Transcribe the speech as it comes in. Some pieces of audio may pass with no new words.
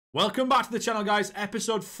Welcome back to the channel, guys.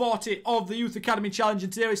 Episode 40 of the Youth Academy Challenge,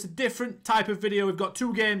 and today it's a different type of video. We've got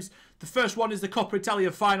two games. The first one is the Coppa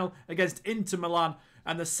Italia final against Inter Milan,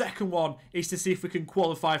 and the second one is to see if we can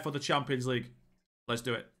qualify for the Champions League. Let's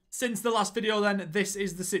do it. Since the last video then, this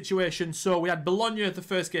is the situation. So we had Bologna the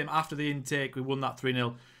first game after the intake. We won that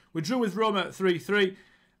 3-0. We drew with Roma at 3-3.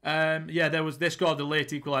 They scored the late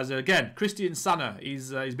equaliser again. Christian Sana, he's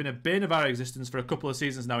been a bane of our existence for a couple of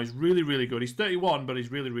seasons now. He's really, really good. He's 31, but he's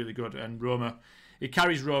really, really good. And Roma, he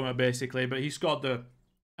carries Roma basically, but he scored the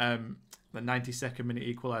 92nd minute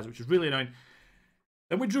equaliser, which is really annoying.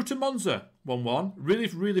 Then we drew to Monza, 1-1. Really,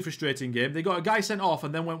 really frustrating game. They got a guy sent off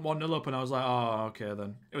and then went 1-0 up, and I was like, oh, okay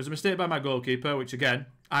then. It was a mistake by my goalkeeper, which again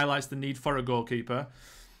highlights the need for a goalkeeper.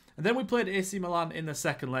 And then we played AC Milan in the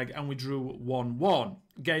second leg and we drew 1-1,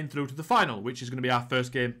 getting through to the final, which is going to be our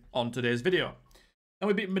first game on today's video. Then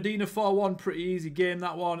we beat Medina 4-1, pretty easy game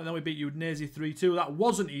that one. And then we beat Udinese 3-2. That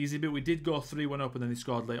wasn't easy, but we did go 3-1 up and then they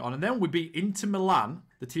scored late on. And then we beat Inter Milan,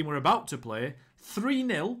 the team we're about to play,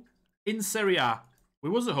 3-0 in Serie A. We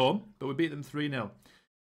was at home, but we beat them 3-0.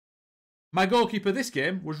 My goalkeeper this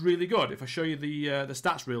game was really good. If I show you the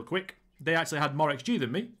stats real quick, they actually had more XG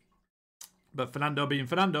than me. But Fernando being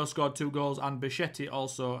Fernando scored 2 goals, and Bichetti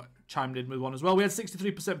also chimed in with one as well. We had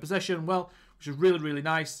 63% possession, which is really, really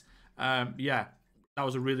nice. Yeah, that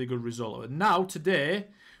was a really good result. Now, today,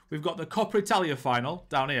 we've got the Coppa Italia final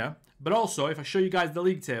down here. But also, if I show you guys the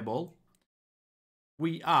league table,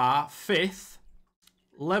 we are 5th,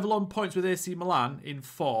 level on points with AC Milan in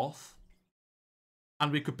 4th,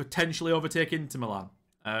 and we could potentially overtake Inter Milan.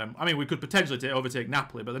 I mean, we could potentially overtake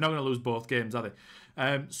Napoli, but they're not going to lose both games, are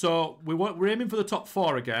they? So we're aiming for the top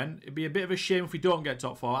 4 again. It'd be a bit of a shame if we don't get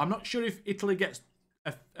top 4. I'm not sure if Italy gets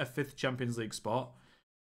a 5th Champions League spot.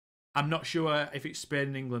 I'm not sure if it's Spain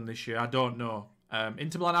and England this year. I don't know.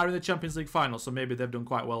 Inter Milan are in the Champions League final, so maybe they've done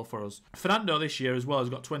quite well for us. Fernando this year as well has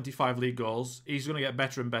got 25 league goals. He's going to get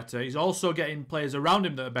better and better. He's also getting players around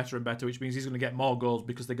him that are better and better, which means he's going to get more goals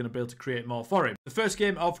because they're going to be able to create more for him. The first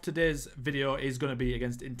game of today's video is going to be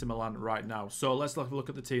against Inter Milan right now. So let's have a look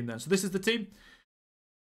at the team then. So this is the team.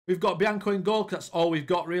 We've got Bianco in goal, that's all we've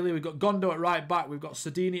got really. We've got Gondo at right back. We've got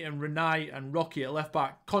Sedini and Renai and Rocky at left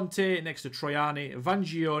back. Conte next to Troiani,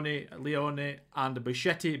 Vangioni, Leone and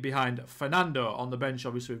Bichetti behind Fernando. On the bench,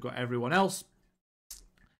 obviously, we've got everyone else.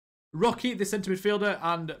 Rocky, the centre midfielder,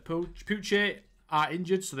 and Pucci are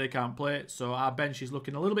injured, so they can't play. So our bench is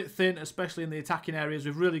looking a little bit thin, especially in the attacking areas.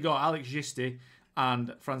 We've really got Alex Gisti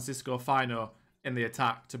and Francisco Fino in the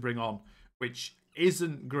attack to bring on, which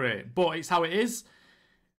isn't great, but it's how it is.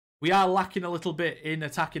 We are lacking a little bit in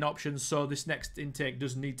attacking options, so this next intake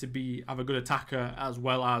does need to have a good attacker as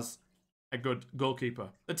well as a good goalkeeper.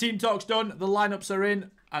 The team talk's done, the lineups are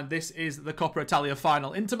in, and this is the Coppa Italia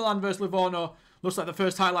final. Inter Milan versus Livorno. Looks like the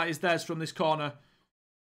first highlight is theirs from this corner.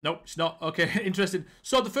 Nope, it's not. Okay, interesting.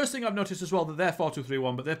 So the first thing I've noticed as well, that they're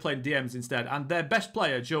 4-2-3-1, but they're playing DMs instead, and their best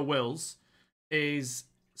player, Joe Wills, is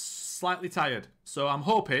slightly tired. So I'm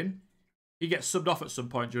hoping he gets subbed off at some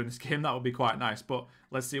point during this game. That would be quite nice, but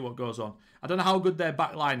let's see what goes on. I don't know how good their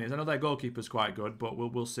back line is. I know their goalkeeper's quite good, but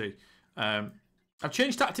we'll see. I've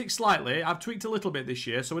changed tactics slightly. I've tweaked a little bit this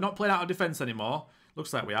year, so we're not playing out of defence anymore.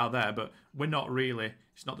 Looks like we are there, but we're not really.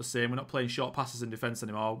 It's not the same. We're not playing short passes in defence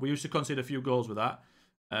anymore. We used to concede a few goals with that.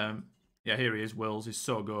 Yeah, here he is, Wills. He's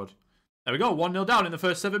so good. There we go, 1-0 down in the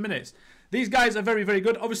first 7 minutes. These guys are very, very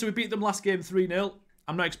good. Obviously, we beat them last game 3-0.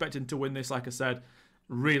 I'm not expecting to win this, like I said.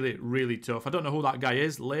 Really, really tough. I don't know who that guy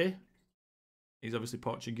is. Lay. He's obviously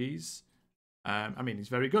Portuguese. I mean, he's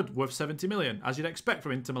very good. Worth 70 million, as you'd expect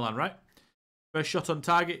from Inter Milan, right? First shot on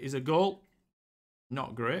target is a goal.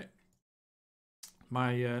 Not great.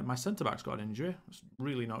 My centre-back's got an injury. It's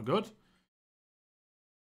really not good.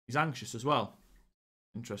 He's anxious as well.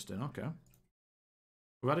 Interesting, okay.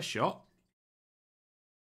 We've had a shot.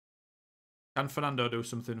 Can Fernando do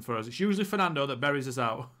something for us? It's usually Fernando that buries us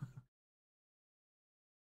out.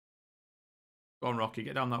 Go on, Rocky.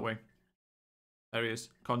 Get down that wing. There he is.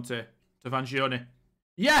 Conte to Vangioni.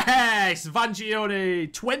 Yes!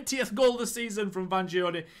 Vangioni! 20th goal of the season from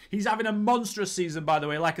Vangioni. He's having a monstrous season, by the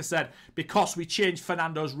way, like I said, because we changed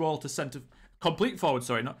Fernando's role to complete forward,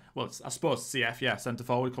 sorry. Well, I suppose CF, yeah. Centre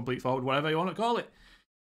forward, complete forward, whatever you want to call it.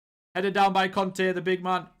 Headed down by Conte, the big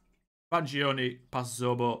man. Vangioni passes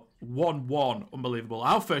over. 1-1. Unbelievable.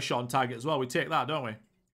 Our first shot on target as well. We take that, don't we?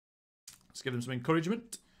 Let's give them some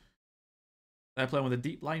encouragement. They're playing with a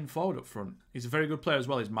deep line forward up front. He's a very good player as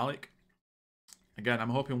well, he's Malik. Again, I'm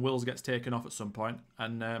hoping Wills gets taken off at some point.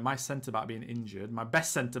 And my centre-back being injured, my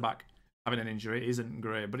best centre-back having an injury isn't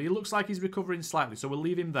great. But he looks like he's recovering slightly, so we'll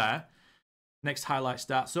leave him there. Next highlight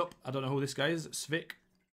starts up. I don't know who this guy is. Svik.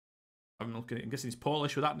 I'm guessing he's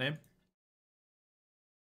Polish with that name.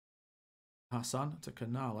 Hassan to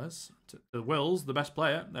Canales. To Wills, the best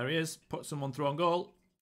player. There he is. Put someone through on goal.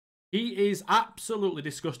 He is absolutely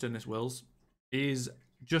disgusting, this Wills. He's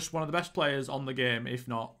just one of the best players on the game, if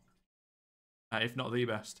not the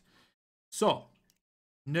best. So,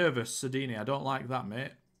 nervous, Sadini. I don't like that,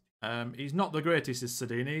 mate. He's not the greatest, is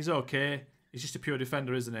Sadini. He's okay. He's just a pure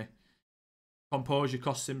defender, isn't he? Composure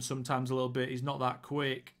costs him sometimes a little bit. He's not that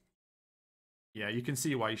quick. Yeah, you can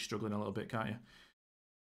see why he's struggling a little bit, can't you?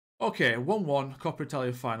 Okay, 1-1, Coppa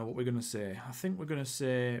Italia final. What we're going to say? I think we're going to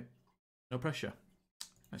say no pressure.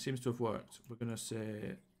 It seems to have worked. We're going to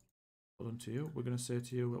say, well done to you. We're going to say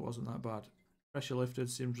to you, it wasn't that bad. Pressure lifted,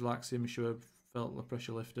 seems relaxing. Sure, felt the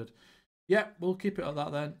pressure lifted. Yeah, we'll keep it at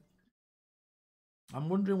that then. I'm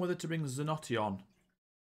wondering whether to bring Zanotti on.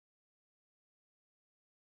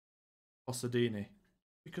 Or Sadini.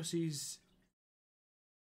 Because he's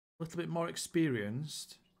a little bit more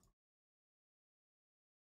experienced.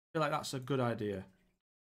 I feel like that's a good idea.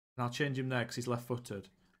 And I'll change him there because he's left-footed.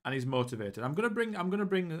 And he's motivated. I'm gonna bring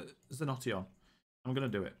Zanotti on. I'm gonna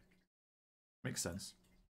do it. Makes sense.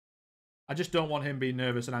 I just don't want him being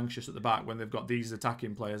nervous and anxious at the back when they've got these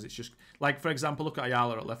attacking players. It's just like, for example, look at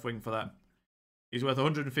Ayala at left wing for them. He's worth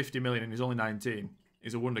 150 million and he's only 19.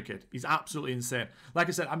 He's a wonder kid. He's absolutely insane. Like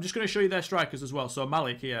I said, I'm just going to show you their strikers as well. So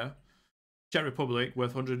Malik here, Czech Republic,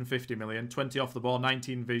 worth 150 million, 20 off the ball,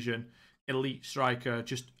 19 vision, elite striker,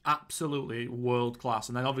 just absolutely world class.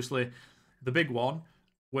 And then obviously the big one,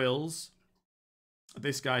 Wills,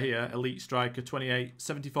 this guy here, elite striker, 28,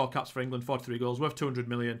 74 caps for England, 43 goals, worth 200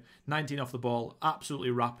 million, 19 off the ball,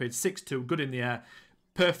 absolutely rapid, 6'2", good in the air,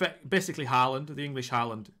 perfect, basically Haaland, the English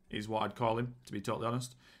Haaland is what I'd call him, to be totally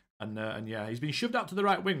honest. And yeah, he's been shoved out to the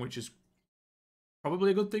right wing, which is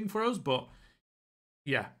probably a good thing for us, but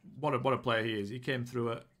yeah, what a player he is. He came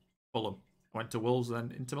through at Fulham, went to Wolves,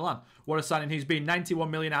 then into Milan. What a signing he's been, 91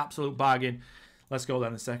 million, absolute bargain. Let's go then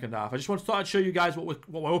in the second half. I just thought I'd show you guys what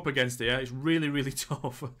we're up against here. It's really, really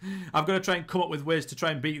tough. I've got to try and come up with ways to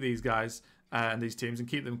try and beat these guys and these teams and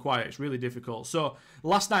keep them quiet. It's really difficult. So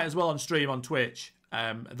last night as well on stream on Twitch,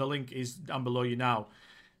 the link is down below you now.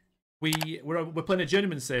 We're playing a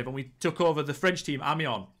journeyman save and we took over the French team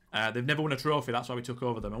Amiens. They've never won a trophy. That's why we took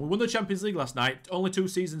over them. And we won the Champions League last night. Only 2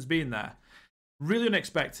 seasons being there. Really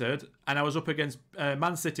unexpected. And I was up against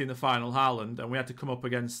Man City in the final, Haaland, and we had to come up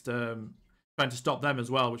against trying to stop them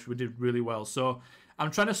as well, which we did really well. So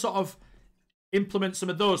I'm trying to sort of implement some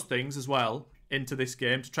of those things as well into this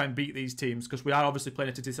game to try and beat these teams, because we are obviously playing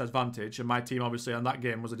at a disadvantage, and my team obviously on that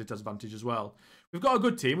game was a disadvantage as well. We've got a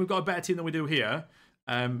good team. We've got a better team than we do here,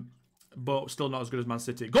 but still not as good as Man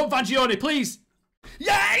City. Go on, Vangioni, please!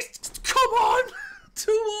 Yes! Come on!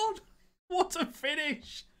 2-1! What a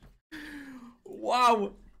finish!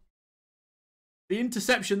 Wow! The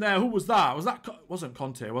interception there, who was that? Wasn't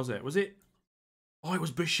Conte, was it? Was it? Oh, it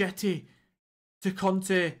was Bichetti to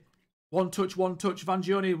Conte. One touch,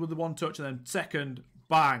 Vangioni with the one touch, and then second,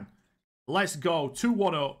 bang. Let's go.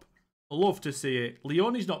 2-1 up. Love to see it.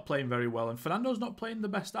 Leone's not playing very well, and Fernando's not playing the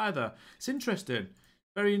best either. It's interesting.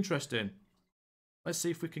 Very interesting. Let's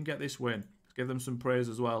see if we can get this win. Give them some praise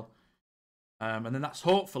as well. And then that's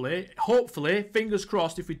hopefully, fingers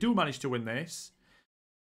crossed, if we do manage to win this,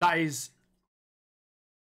 that is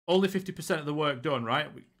only 50% of the work done, right?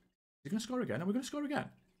 Is he going to score again? Are we going to score again?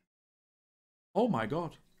 Oh my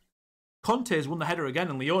God. Conte's won the header again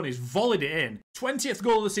and Leone's volleyed it in. 20th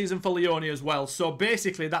goal of the season for Leone as well. So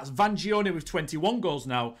basically that's Vangioni with 21 goals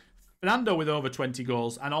now. Fernando with over 20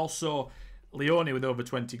 goals. And also Leone with over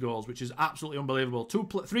 20 goals, which is absolutely unbelievable.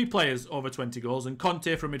 3 players over 20 goals. And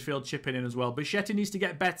Conte from midfield chipping in as well. Bichetti needs to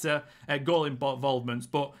get better at goal involvements.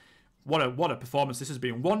 But what a performance this has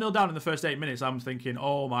been. 1-0 down in the first 8 minutes. I'm thinking,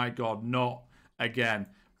 oh my God, not again.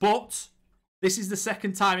 But this is the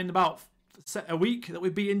second time in about a week that we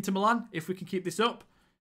beat Inter Milan. If we can keep this up,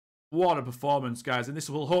 what a performance, guys. And this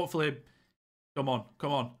will hopefully, come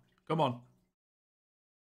on.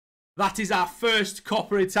 That is our first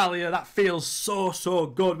Coppa Italia. That feels so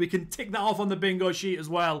good. We can tick that off on the bingo sheet as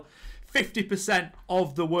well. 50%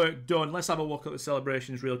 of the work done. Let's have a look at the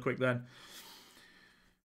celebrations real quick then.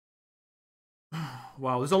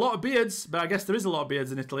 Wow, there's a lot of beards, but I guess there is a lot of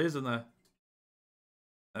beards in Italy, isn't there?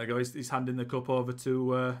 There we go. He's handing the cup over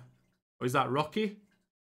to, or is that Rocky?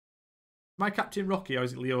 My captain Rocky, or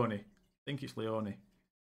is it Leone? I think it's Leone.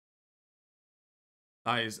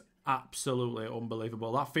 That is absolutely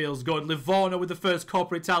unbelievable. That feels good. Livorno with the first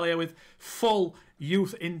Coppa Italia with full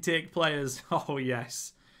youth intake players. Oh,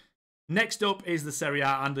 yes. Next up is the Serie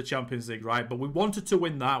A and the Champions League, right? But we wanted to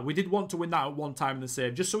win that. We did want to win that at one time in the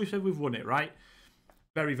save, just so we said we've won it, right?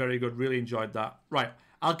 Very, very good. Really enjoyed that. Right,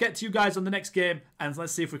 I'll get to you guys on the next game, and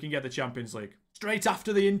let's see if we can get the Champions League. Straight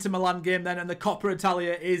after the Inter Milan game then, and the Coppa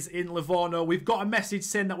Italia is in Livorno. We've got a message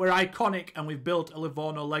saying that we're iconic and we've built a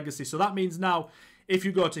Livorno legacy. So that means now, if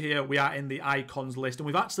you go to here, we are in the icons list. And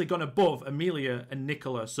we've actually gone above Emilia and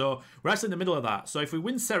Nicola. So we're actually in the middle of that. So if we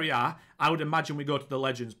win Serie A, I would imagine we go to the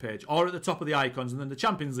Legends page. Or at the top of the icons. And then the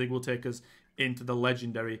Champions League will take us into the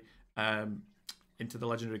legendary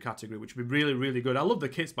category, which would be really, really good. I love the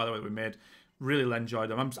kits, by the way, that we made. Really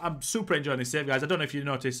enjoyed them. I'm super enjoying this save, guys. I don't know if you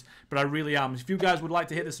noticed, but I really am. If you guys would like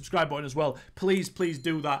to hit the subscribe button as well, please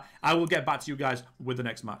do that. I will get back to you guys with the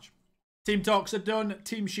next match. Team talks are done,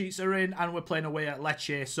 team sheets are in, and we're playing away at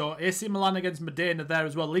Lecce. So AC Milan against Modena there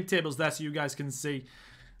as well. League table's there so you guys can see.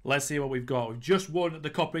 Let's see what we've got. We've just won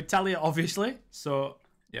the Coppa Italia, obviously. So,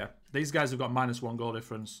 yeah, these guys have got -1 goal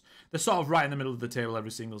difference. They're sort of right in the middle of the table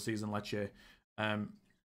every single season, Lecce.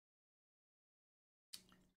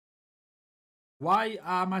 Why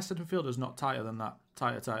are my centre fielders not tighter than that?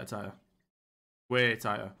 Tighter. Way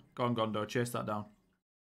tighter. Go on, Gondo. Chase that down.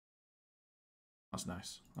 That's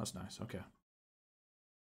nice. Okay.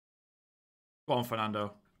 Go on,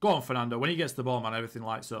 Fernando. When he gets the ball, man, everything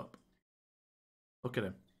lights up. Look at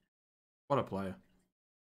him. What a player.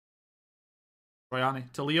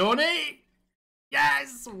 Troiani to Leone.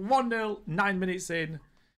 Yes! 1-0. 9 minutes in.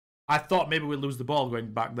 I thought maybe we'd lose the ball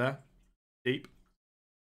going back there. Deep.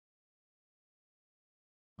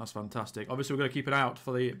 That's fantastic. Obviously, we're going to keep an eye out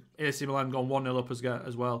for the AC Milan gone 1-0 up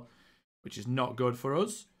as well, which is not good for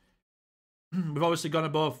us. We've obviously gone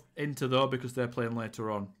above Inter, though, because they're playing later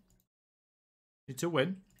on. Need to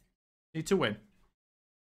win.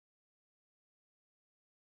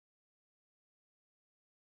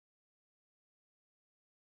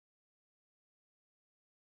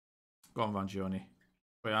 Go on, Vangioni.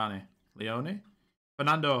 Troiani. Leone.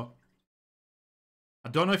 Fernando. I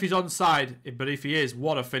don't know if he's onside, but if he is,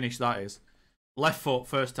 what a finish that is. Left foot,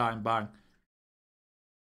 first time, bang.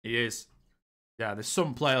 He is. Yeah, there's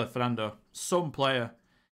some player, Fernando. Some player.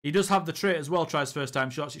 He does have the trait as well, tries first time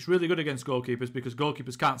shots. It's really good against goalkeepers because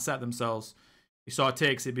goalkeepers can't set themselves. He sort of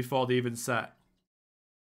takes it before they even set.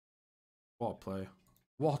 What a player.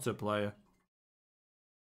 What a player.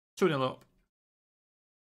 2-0 up.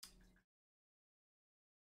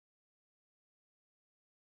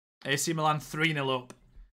 AC Milan 3-0 up.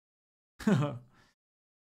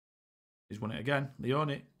 He's won it again.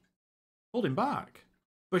 Leone. Holding back.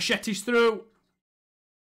 Bochetti's through.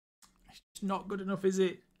 He's just not good enough, is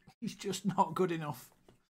it? He's just not good enough.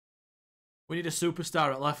 We need a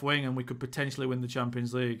superstar at left wing and we could potentially win the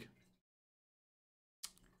Champions League.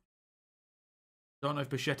 Don't know if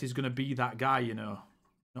Bochetti's going to be that guy, you know.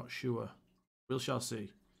 Not sure. We shall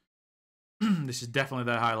see. This is definitely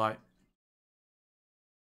their highlight.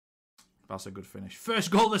 That's a good finish. First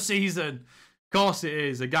goal of the season. Of course it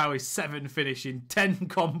is. A guy with 7 finishing, 10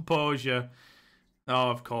 composure.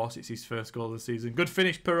 Oh, of course it's his first goal of the season. Good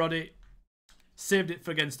finish, Perotti. Saved it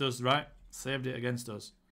against us, right? Saved it against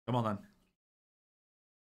us. Come on, then.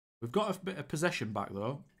 We've got a bit of possession back,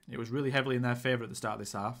 though. It was really heavily in their favour at the start of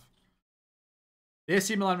this half. The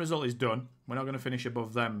AC Milan result is done. We're not going to finish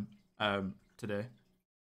above them today.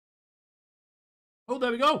 Oh,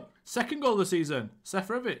 there we go. Second goal of the season.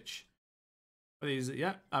 Seferovic.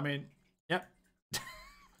 Yeah, I mean, yeah.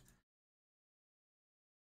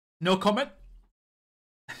 No comment.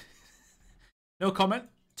 No comment.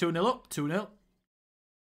 2-0 up. 2-0.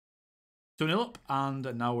 2-0 up.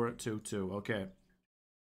 And now we're at 2-2. Okay.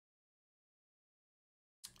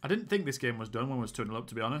 I didn't think this game was done when it was 2-0 up,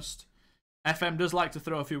 to be honest. FM does like to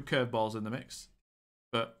throw a few curveballs in the mix.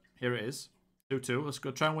 But here it is. 2-2. Let's go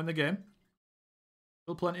try and win the game.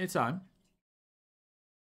 Still plenty of time.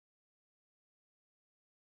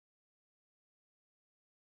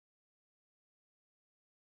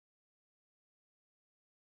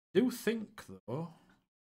 Do think, though,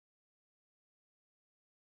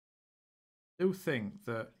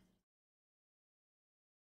 that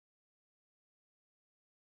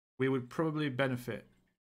we would probably benefit.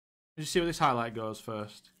 Let's see where this highlight goes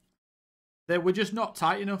first. We're just not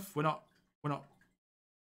tight enough. We're not.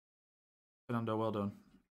 Fernando, well done.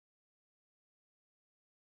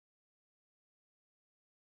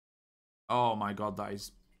 Oh my God, that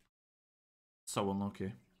is so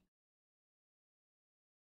unlucky.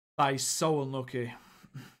 That is so unlucky.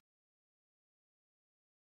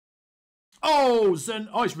 Oh, it's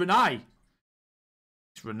Renai.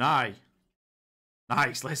 It's Renai.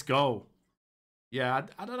 Nice, let's go. Yeah,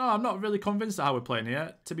 I don't know. I'm not really convinced of how we're playing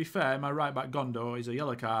here. To be fair, my right back Gondo is a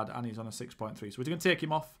yellow card and he's on a 6.3. So we're going to take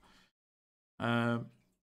him off.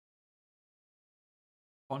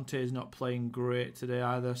 Conte is not playing great today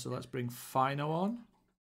either, so let's bring Fino on.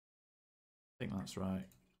 I think that's right.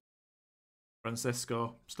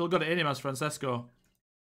 Francesco. Still got it in him as Francesco.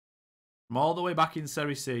 From all the way back in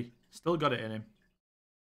Serie C. Still got it in him.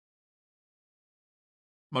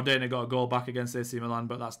 Modena got a goal back against AC Milan,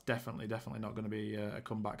 but that's definitely not going to be a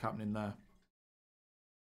comeback happening there.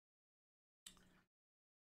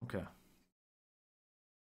 Okay.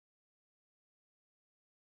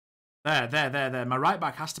 There. My right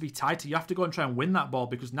back has to be tighter. You have to go and try and win that ball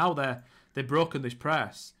because now they've broken this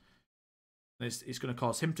press. It's going to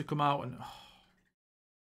cause him to come out and...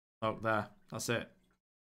 Oh, there. That's it.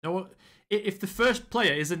 You know what? If the first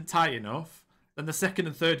player isn't tight enough, then the second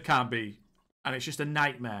and third can't be. And it's just a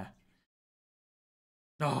nightmare.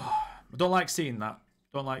 Oh, I don't like seeing that.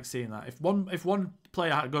 Don't like seeing that. If one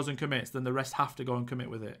player goes and commits, then the rest have to go and commit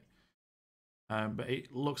with it. But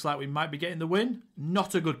it looks like we might be getting the win.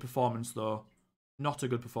 Not a good performance, though. Not a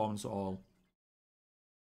good performance at all.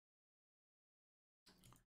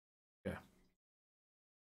 Yeah.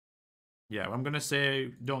 Yeah, I'm going to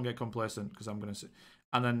say don't get complacent because I'm going to say...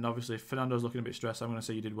 And then, obviously, if Fernando's looking a bit stressed, I'm going to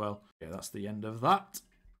say you did well. Yeah, that's the end of that.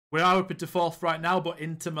 We are up into 4th right now, but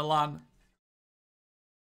Inter Milan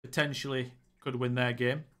potentially could win their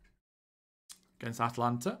game against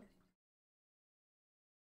Atalanta.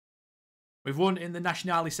 We've won in the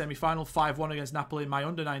Nazionale semi-final, 5-1 against Napoli. My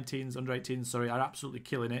under-18s, sorry, are absolutely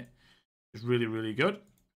killing it. It's really, really good.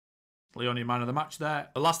 Leone, man of the match there.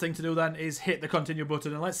 The last thing to do then is hit the continue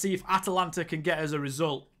button, and let's see if Atalanta can get us a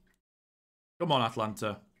result. Come on,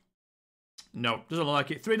 Atalanta. No, doesn't look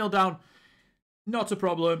like it. 3-0 down. Not a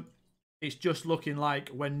problem. It's just looking like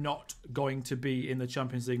we're not going to be in the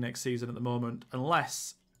Champions League next season at the moment,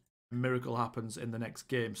 unless a miracle happens in the next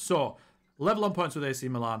game. So, level on points with AC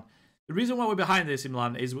Milan. The reason why we're behind AC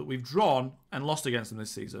Milan is that we've drawn and lost against them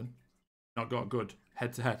this season. Not got good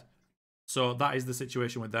head-to-head. So, that is the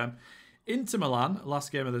situation with them. Inter Milan,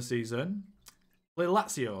 last game of the season, play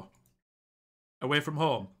Lazio away from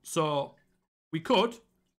home. So, we could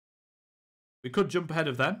jump ahead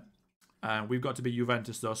of them. We've got to be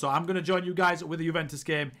Juventus, though. So I'm going to join you guys with a Juventus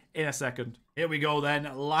game in a second. Here we go, then.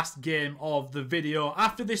 Last game of the video.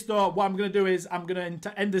 After this, though, what I'm going to do is I'm going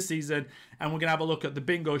to end the season, and we're going to have a look at the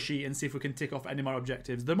bingo sheet and see if we can tick off any more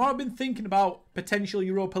objectives. The more I've been thinking about potential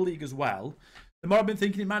Europa League as well, the more I've been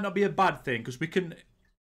thinking it might not be a bad thing, because we could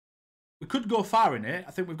go far in it.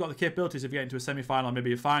 I think we've got the capabilities of getting to a semi-final or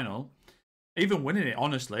maybe a final. Even winning it,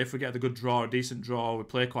 honestly, if we get a good draw, a decent draw, we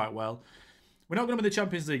play quite well. We're not going to be in the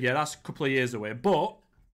Champions League yet. That's a couple of years away. But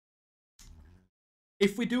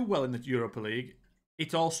if we do well in the Europa League,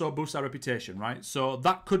 it also boosts our reputation, right? So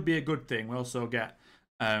that could be a good thing. We also get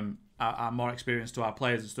our more experience to our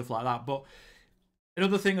players and stuff like that. But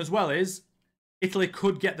another thing as well is Italy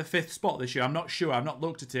could get the 5th spot this year. I'm not sure. I've not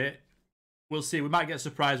looked at it. We'll see. We might get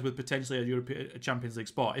surprised with potentially a Champions League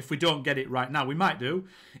spot. If we don't get it right now, we might do.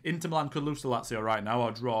 Inter Milan could lose to Lazio right now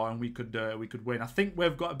or draw, and we could win. I think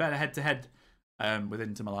we've got a better head-to-head with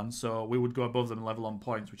Inter Milan, so we would go above them and level on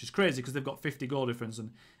points, which is crazy because they've got 50 goal difference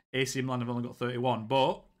and AC Milan have only got 31.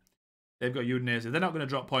 But they've got Udinese. They're not going to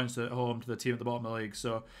drop points at home to the team at the bottom of the league.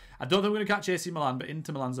 So I don't think we're going to catch AC Milan, but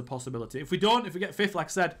Inter Milan's a possibility. If we get 5th, like I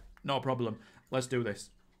said, no problem. Let's do this.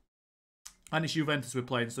 And it's Juventus we're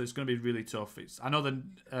playing, so it's going to be really tough. I know they're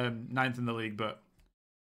 9th in the league, but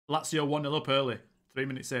Lazio 1-0 up early. 3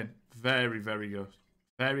 minutes in. Very, very good.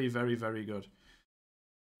 Very, very, very good.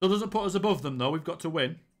 Still doesn't put us above them, though. We've got to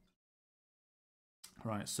win.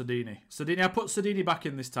 Right, Sardini. I put Sardini back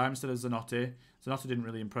in this time instead of Zanotti. Zanotti didn't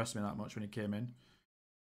really impress me that much when he came in.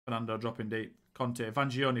 Fernando dropping deep. Conte.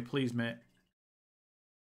 Vangioni, please, mate.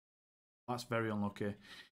 That's very unlucky.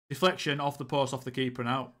 Deflection off the post, off the keeper and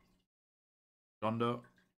out. Rondo.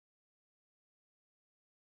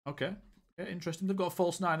 Okay. Interesting. They've got a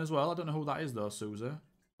false 9 as well. I don't know who that is, though, Souza.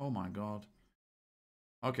 Oh, my God.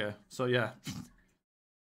 Okay, so, yeah.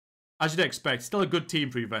 As you'd expect, still a good team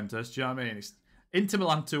for Juventus. Do you know what I mean? It's Inter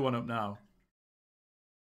Milan 2-1 up now.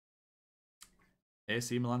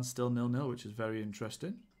 AC Milan still 0-0, which is very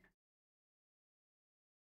interesting.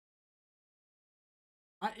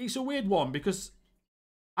 It's a weird one because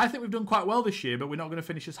I think we've done quite well this year, but we're not going to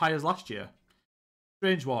finish as high as last year.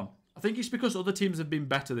 Strange one. I think it's because other teams have been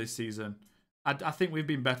better this season. I think we've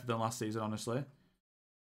been better than last season, honestly.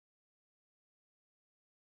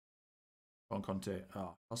 Go on, Conte.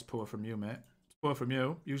 Oh, that's poor from you, mate. It's poor from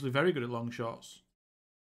you. Usually very good at long shots.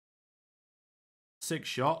 6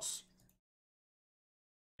 shots.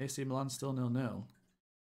 AC Milan still 0-0.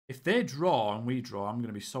 If they draw and we draw, I'm going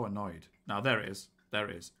to be so annoyed. Now, there it is. There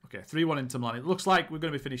it is. Okay, 3-1 Inter Milan. It looks like we're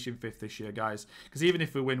going to be finishing 5th this year, guys. Because even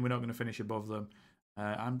if we win, we're not going to finish above them.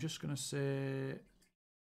 I'm just going to say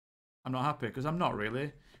I'm not happy because I'm not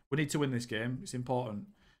really. We need to win this game. It's important.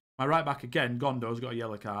 My right back again, Gondo's got a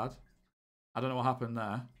yellow card. I don't know what happened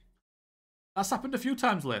there. That's happened a few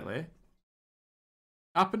times lately.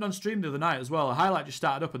 Happened on stream the other night as well. A highlight just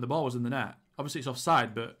started up and the ball was in the net. Obviously it's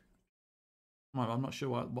offside, but I'm not sure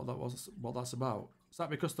what that was. What that's about. Is that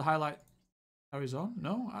because the highlight carries on?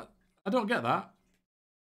 No, I don't get that.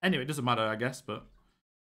 Anyway, it doesn't matter, I guess, but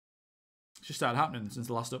it's just started happening since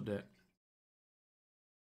the last update.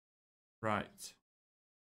 Right.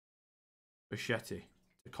 Bichetti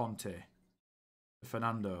to Conte to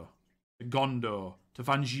Fernando to Gondo to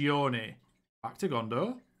Vangioni. Back to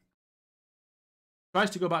Gondo.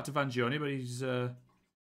 Tries to go back to Vangioni, but he's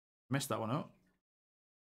messed that one up.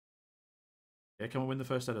 Yeah, can we win the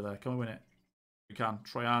first header there? Can we win it? We can.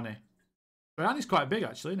 Troiani. Troiani's quite big,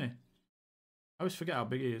 actually, isn't he? I always forget how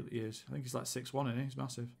big he is. I think he's like 6'1", isn't he? He's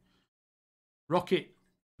massive. Rocky.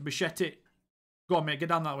 Bichetti. Go on, mate. Get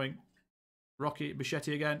down that wing. Rocky.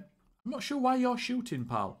 Bichetti again. I'm not sure why you're shooting,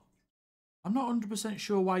 pal. I'm not 100%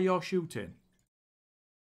 sure why you're shooting.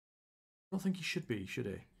 I don't think he should be, should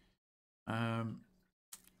he?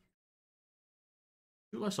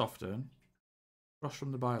 Shoot less often. Cross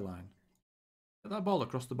from the byline. Get that ball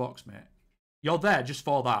across the box, mate. You're there just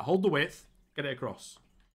for that. Hold the width. Get it across.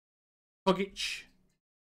 Kogic.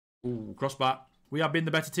 Ooh, crossbar. We have been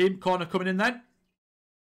the better team. Corner coming in then.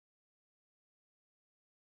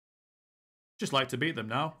 Just like to beat them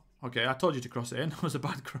now. Okay, I told you to cross it in. That was a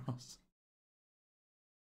bad cross.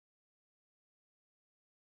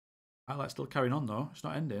 Highlight's still carrying on though. It's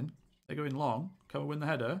not ending. They're going long. Can we win the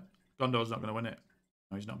header? Gondo's not going to win it.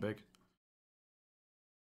 No, he's not big.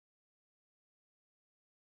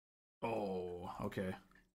 Oh, okay.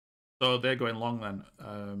 So they're going long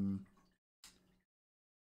then.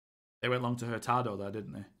 They went long to Hurtado there,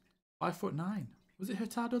 didn't they? 5'9". Was it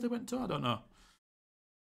Hurtado they went to? I don't know.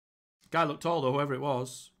 Guy looked tall though, whoever it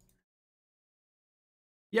was.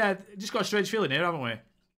 Yeah, just got a strange feeling here, haven't we?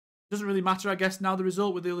 Doesn't really matter, I guess, now the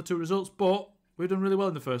result with the other two results, but we've done really well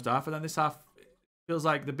in the first half, and then this half feels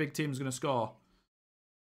like the big team's going to score.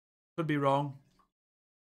 Could be wrong.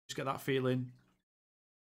 Just get that feeling.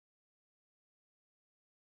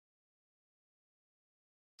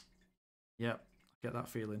 Yep, get that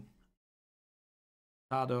feeling.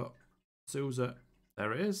 Tado, Souza,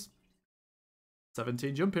 there it is.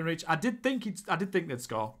 17 jumping reach. I did think they'd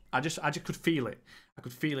score. I just could feel it. I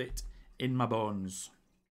could feel it in my bones.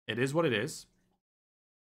 It is what it is.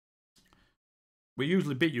 We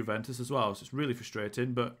usually beat Juventus as well, so it's really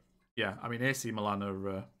frustrating. But yeah, I mean, AC Milan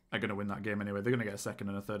are going to win that game anyway. They're going to get a second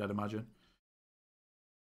and a third, I'd imagine.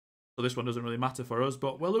 So this one doesn't really matter for us,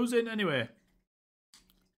 but we're losing anyway.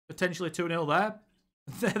 Potentially 2-0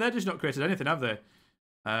 there. They're just not created anything, have they?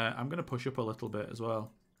 I'm going to push up a little bit as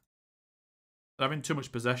well. They're having too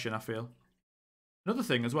much possession, I feel. Another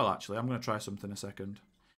thing as well, actually, I'm going to try something in a second.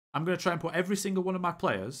 I'm going to try and put every single one of my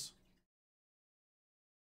players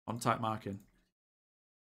on tight marking.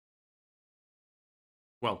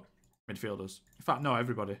 Well, midfielders. In fact, no,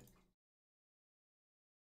 everybody.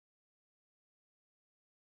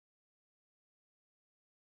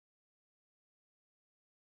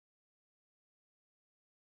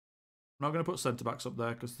 I'm not going to put centre-backs up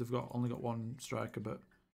there because they've only got one striker, but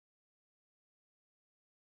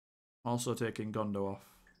I'm also taking Gondo off.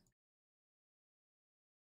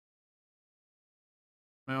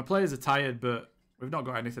 I mean, my players are tired, but we've not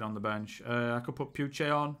got anything on the bench. I could put Puce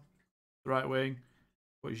on the right wing,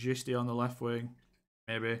 put Gisti on the left wing,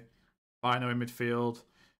 maybe. Bino in midfield.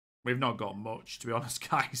 We've not got much, to be honest,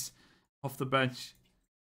 guys, off the bench.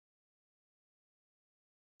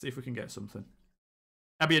 See if we can get something.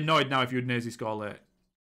 I'd be annoyed now if Udinese score late.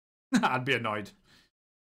 I'd be annoyed.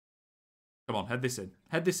 Come on, head this in.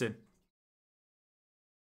 Head this in.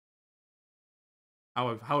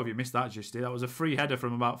 How have you missed that, Gisti? That was a free header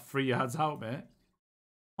from about 3 yards out, mate.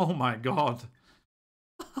 Oh my god.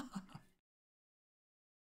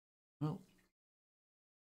 Well,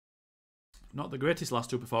 not the greatest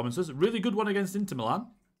last two performances. Really good one against Inter Milan.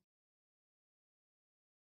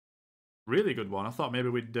 Really good one. I thought maybe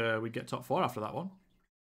we'd get top 4 after that one.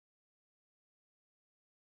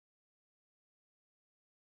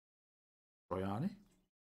 Troiani.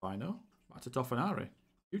 Fino. Back to Toffanari.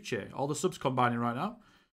 Uche. All the subs combining right now.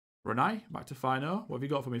 Renai. Back to Fino. What have you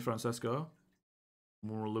got for me, Francesco?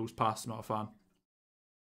 More loose pass. Not a fan.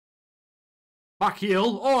 Back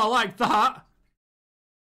heel. Oh, I like that.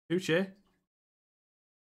 Uche.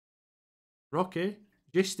 Rocky.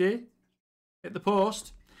 Gisti. Hit the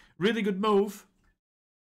post. Really good move.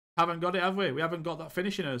 Haven't got it, have we? We haven't got that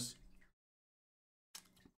finish in us.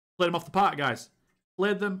 Played him off the park, guys.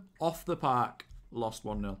 Played them off the park. Lost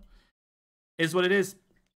 1-0. Is what it is.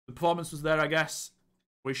 The performance was there, I guess.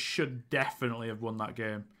 We should definitely have won that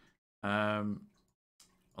game.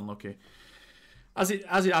 Unlucky. As it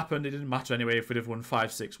happened, it didn't matter anyway if we'd have won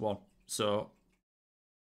 5-6-1. So,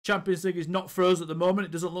 Champions League is not for us at the moment.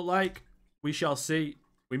 It doesn't look like. We shall see.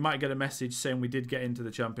 We might get a message saying we did get into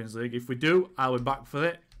the Champions League. If we do, I'll be back for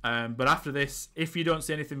it. But after this, if you don't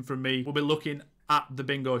see anything from me, we'll be looking at the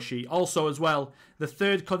bingo sheet. Also, as well, the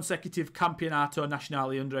third consecutive Campeonato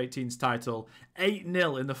Nazionale Under-18s title.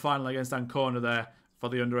 8-0 in the final against Ancona there for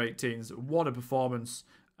the Under-18s. What a performance.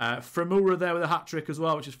 Framura there with a hat-trick as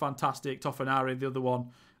well, which is fantastic. Toffanari, the other one.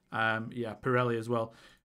 Yeah, Pirelli as well.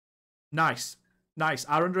 Nice. Nice.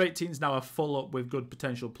 Our Under-18s now are full up with good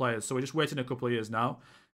potential players. So we're just waiting a couple of years now.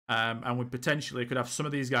 And we potentially could have some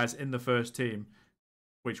of these guys in the first team,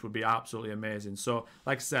 which would be absolutely amazing. So,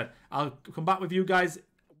 like I said, I'll come back with you guys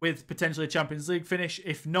with potentially a Champions League finish.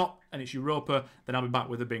 If not, and it's Europa, then I'll be back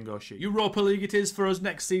with a bingo sheet. Europa League it is for us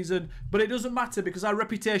next season, but it doesn't matter because our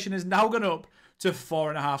reputation has now gone up to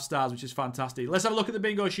 4.5 stars, which is fantastic. Let's have a look at the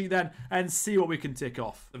bingo sheet then and see what we can tick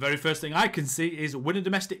off. The very first thing I can see is win a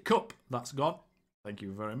domestic cup. That's gone. Thank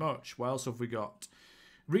you very much. What else have we got?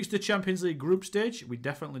 Reached the Champions League group stage. We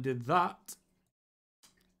definitely did that.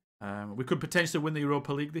 We could potentially win the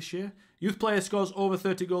Europa League this year. Youth player scores over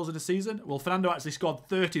 30 goals in a season. Well, Fernando actually scored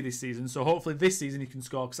 30 this season, so hopefully this season he can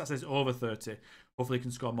score, because that says over 30. Hopefully he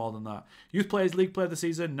can score more than that. Youth players league player of the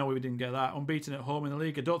season. No, we didn't get that. Unbeaten at home in the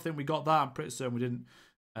league. I don't think we got that. I'm pretty certain we didn't.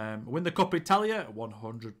 Win the Coppa Italia.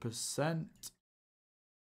 100%.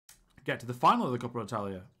 Get to the final of the Coppa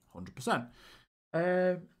Italia.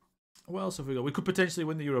 100%. What else have we got? We could potentially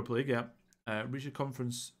win the Europa League, yeah. Reach a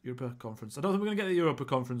conference, Europa Conference. I don't think we're going to get the Europa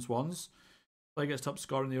Conference ones. Player gets top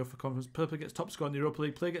scorer in the Europa Conference. Player gets top scorer in the Europa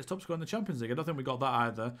League. Player gets top scorer in the Champions League. I don't think we got that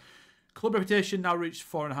either. Club reputation now reached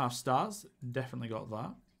 4.5 stars. Definitely got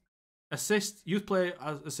that. Assist. Youth player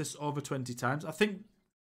assists over 20 times. I think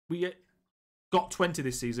we got 20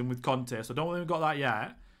 this season with Conte, so I don't think we've got that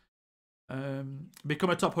yet. Become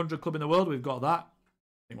a top 100 club in the world. We've got that.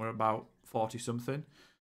 I think we're about 40-something.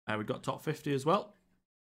 We've got top 50 as well.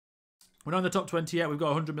 We're not in the top 20 yet. We've got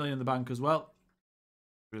 100 million in the bank as well.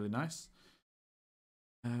 Really nice.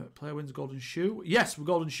 Player wins golden shoe. Yes, we're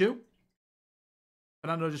golden shoe.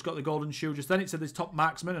 Fernando just got the golden shoe just then. It said there's top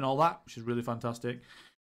marksman and all that, which is really fantastic.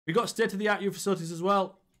 We got state-of-the-art youth facilities as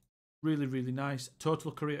well. Really, really nice.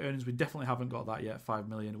 Total career earnings, we definitely haven't got that yet. 5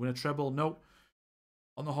 million. Win a treble, no.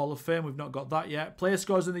 On the Hall of Fame, we've not got that yet. Player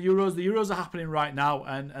scores in the Euros. The Euros are happening right now,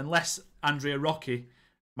 and unless Andrea Rocchi,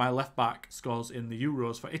 my left back, scores in the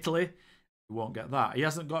Euros for Italy, we won't get that. He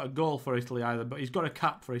hasn't got a goal for Italy either, but he's got a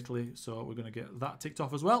cap for Italy, so we're going to get that ticked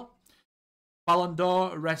off as well. Ballon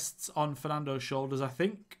d'Or rests on Fernando's shoulders, I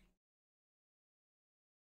think.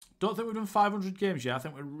 Don't think we've done 500 games yet. I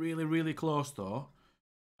think we're really, really close, though.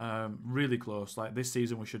 Really close. Like, this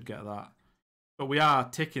season, we should get that. But we are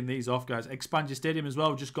ticking these off, guys. Expand your stadium as well.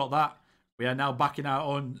 We've just got that. We are now back in our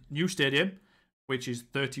own new stadium, which is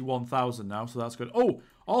 31,000 now, so that's good. Oh,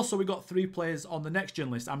 also we got 3 players on the next gen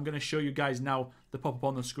list. I'm going to show you guys now the pop-up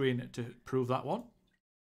on the screen to prove that one.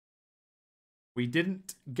 We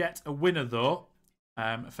didn't get a winner, though.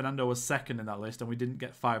 Fernando was second in that list, and we didn't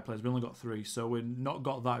get 5 players. We only got 3, so we've not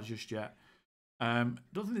got that just yet. Don't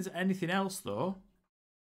think there's anything else, though.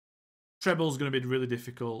 Treble's going to be really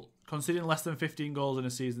difficult. Conceding less than 15 goals in a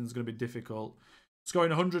season is going to be difficult.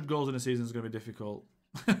 Scoring 100 goals in a season is going to be difficult.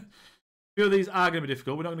 A few of these are going to be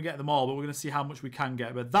difficult. We're not going to get them all, but we're going to see how much we can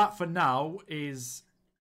get. But that, for now, is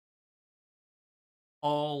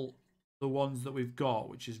all the ones that we've got,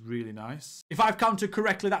 which is really nice. If I've counted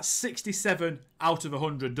correctly, that's 67 out of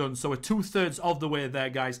 100 done. So we're 2/3 of the way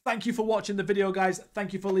there, guys. Thank you for watching the video, guys.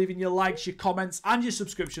 Thank you for leaving your likes, your comments, and your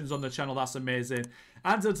subscriptions on the channel. That's amazing.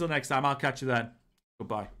 And until next time, I'll catch you then.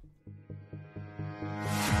 Goodbye.